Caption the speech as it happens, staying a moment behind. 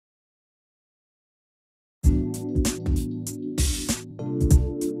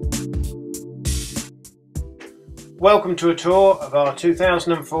Welcome to a tour of our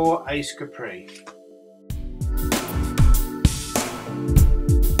 2004 Ace Capri.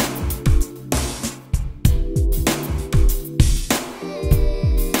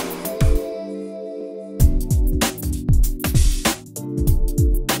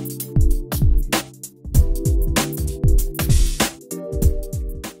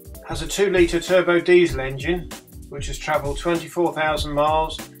 Has a 2-litre turbo diesel engine which has travelled 24,000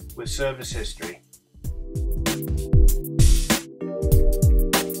 miles with service history.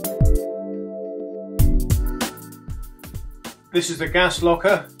 This is the gas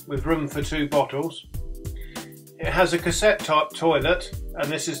locker with room for 2 bottles. It has a cassette type toilet,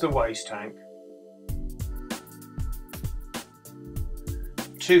 and this is the waste tank.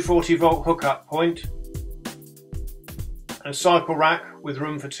 240 volt hookup point and a cycle rack with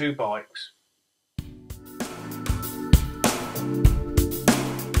room for 2 bikes.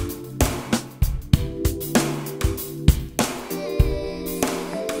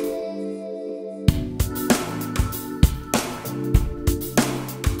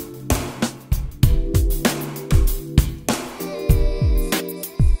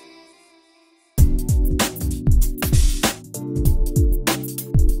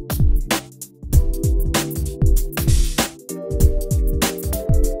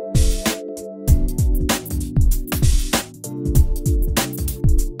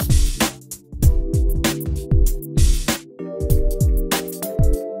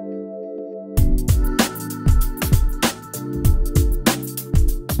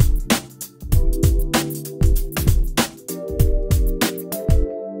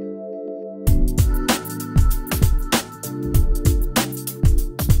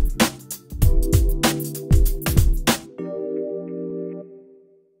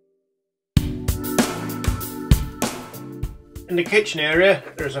 In the kitchen area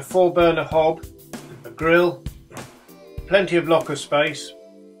there is a 4-burner hob, a grill, plenty of locker space,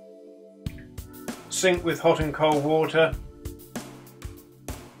 sink with hot and cold water,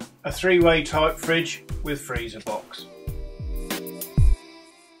 a 3-way type fridge with freezer box.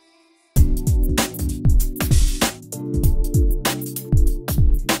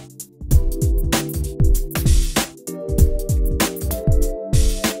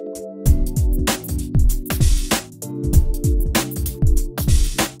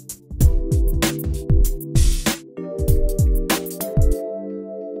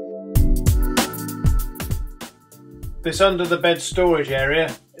 This under the bed storage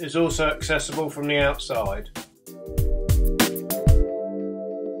area is also accessible from the outside.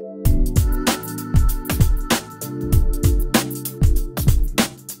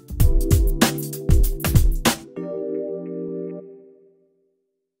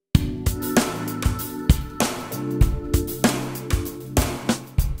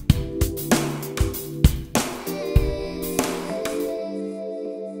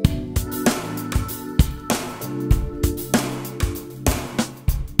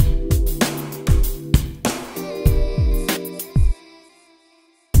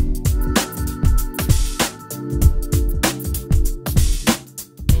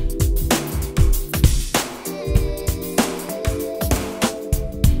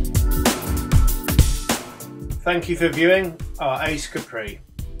 Thank you for viewing our Ace Capri.